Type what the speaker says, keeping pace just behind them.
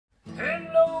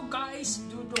guys,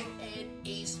 Dodong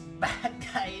is back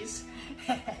guys.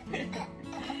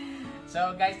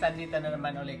 So guys, nandito na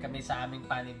naman ulit kami sa aming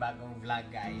panibagong vlog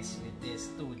guys with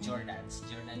these two Jordans,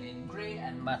 Jordan Gray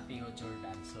and Matthew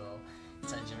Jordan. So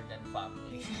it's a Jordan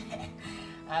family.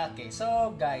 Okay,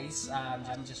 so guys, I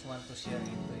just want to share it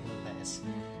to you guys.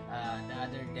 The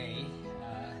other day,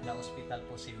 na-hospital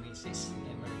po si Mrs.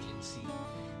 Emergency.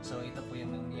 So ito po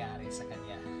yung nangyari sa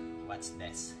kanya. What's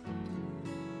this?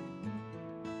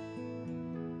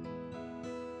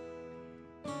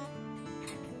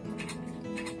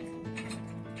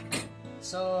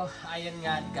 So, ayun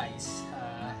nga guys,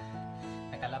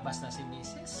 nakalabas na si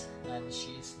Mrs. and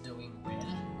she's doing well.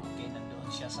 Okay, nandoon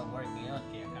siya sa work ngayon,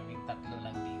 kaya kaming tatlo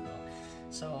lang dito.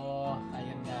 So,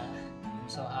 ayun nga,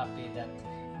 I'm so happy that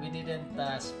we didn't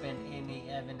spend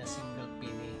even a single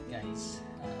penny guys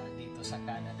dito sa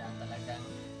Canada. Talagang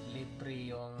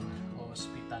libre yung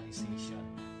hospitalization.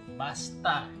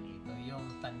 Basta, ito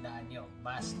yung tandaan nyo,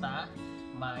 basta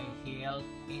may health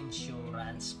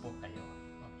insurance po kayo.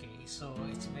 Okay, so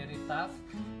it's very tough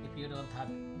if you don't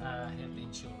have health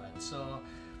insurance. So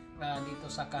dito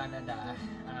sa Canada,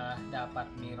 dapat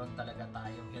meron talaga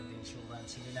tayong health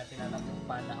insurance. Hindi natin alam yung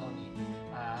panahon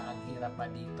ang hirap pa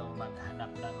dito maghanap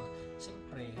ng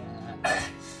siyempre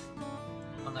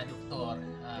mga doktor,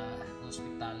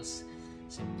 hospitals,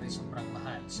 siyempre sobrang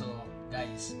mahal. So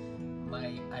guys,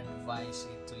 my advice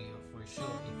it to you for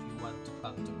sure if you want to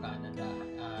come to Canada.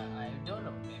 I don't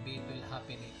know, maybe it will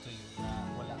happen it to you na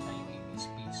wala kayong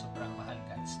MSP. Sobrang mahal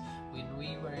guys. When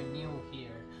we were new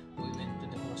here, we went to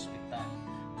the hospital.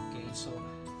 Okay, so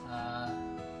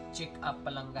check up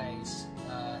pa lang guys.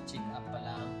 Check up pa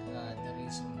lang. There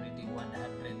is already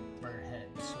 100 per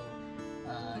head. So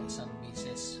isang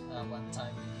beses, one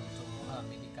time we go to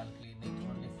medical clinic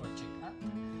only for check up.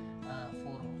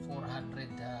 For 400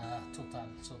 total.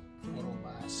 So 4 of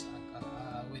us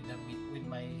with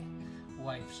my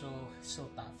wife. So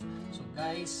tough. So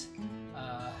guys,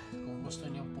 kung gusto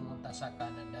niyo pumunta sa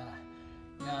Canada,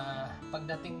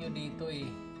 pagdating nyo dito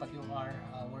pag you are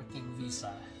working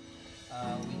visa,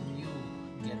 when you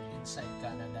get inside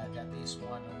Canada, that is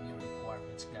one of your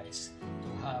requirements guys, to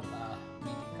have a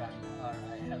medical or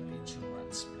a health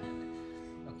insurance plan.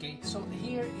 Okay, so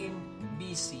here in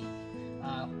BC,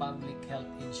 public health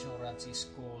insurance is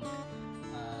called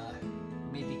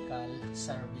medical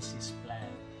services plan.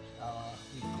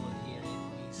 We call here in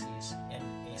BC is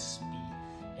MSP.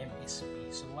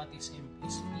 So what is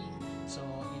MSP? So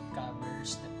it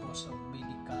covers the cost of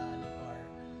medical, or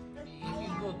if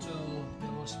you go to the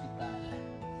hospital,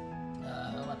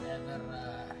 whatever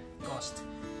cost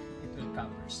it will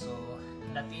cover. So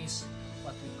that is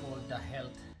what we call the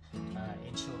health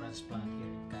insurance plan here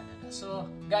in Canada.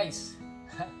 So guys,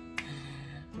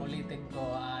 ulitin ko,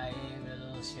 I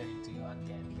will share it to you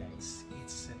again guys.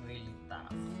 It's really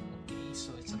tough. Okay,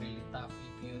 so it's really tough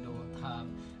if you don't have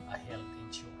a health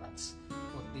insurance.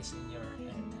 Put this in your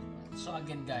head. So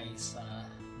again guys,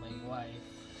 my wife,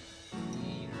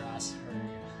 we rushed her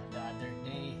the other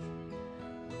day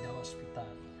in the hospital,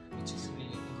 which is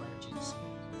really emergency.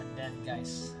 And then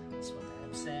guys, that's what I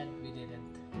have said, we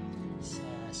didn't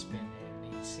spend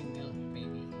any single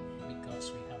penny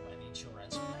because we have an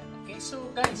insurance plan. Okay, so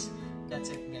guys, that's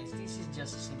it guys. This is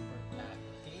just a simple plan.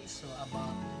 Okay, so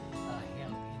about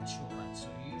health insurance. So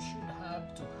you should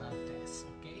have to have this.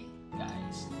 Okay,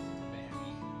 guys,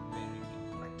 very, very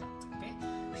important. Okay,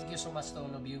 thank you so much to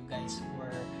all of you guys for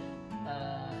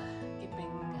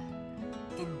keeping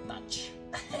in touch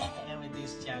with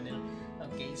this channel.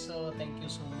 Okay, so thank you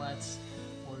so much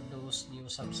for those new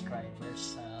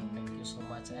subscribers. Thank you so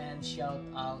much, and shout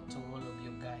out to all of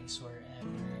you guys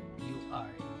wherever you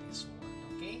are in this world.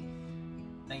 Okay,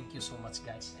 thank you so much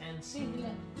guys, and say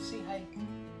hi.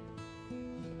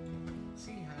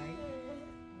 Say hi.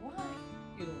 Why?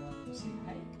 You don't want to say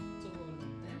hi to all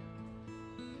of them?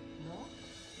 No?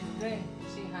 Andre,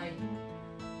 say hi.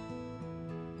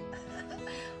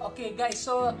 Okay guys,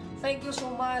 so thank you so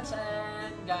much,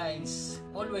 and guys,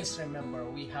 always remember,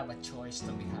 we have a choice to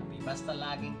be happy. Basta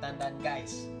laging tandaan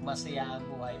guys, masaya ang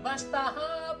buhay. Basta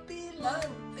happy lang.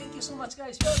 Thank you so much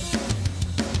guys.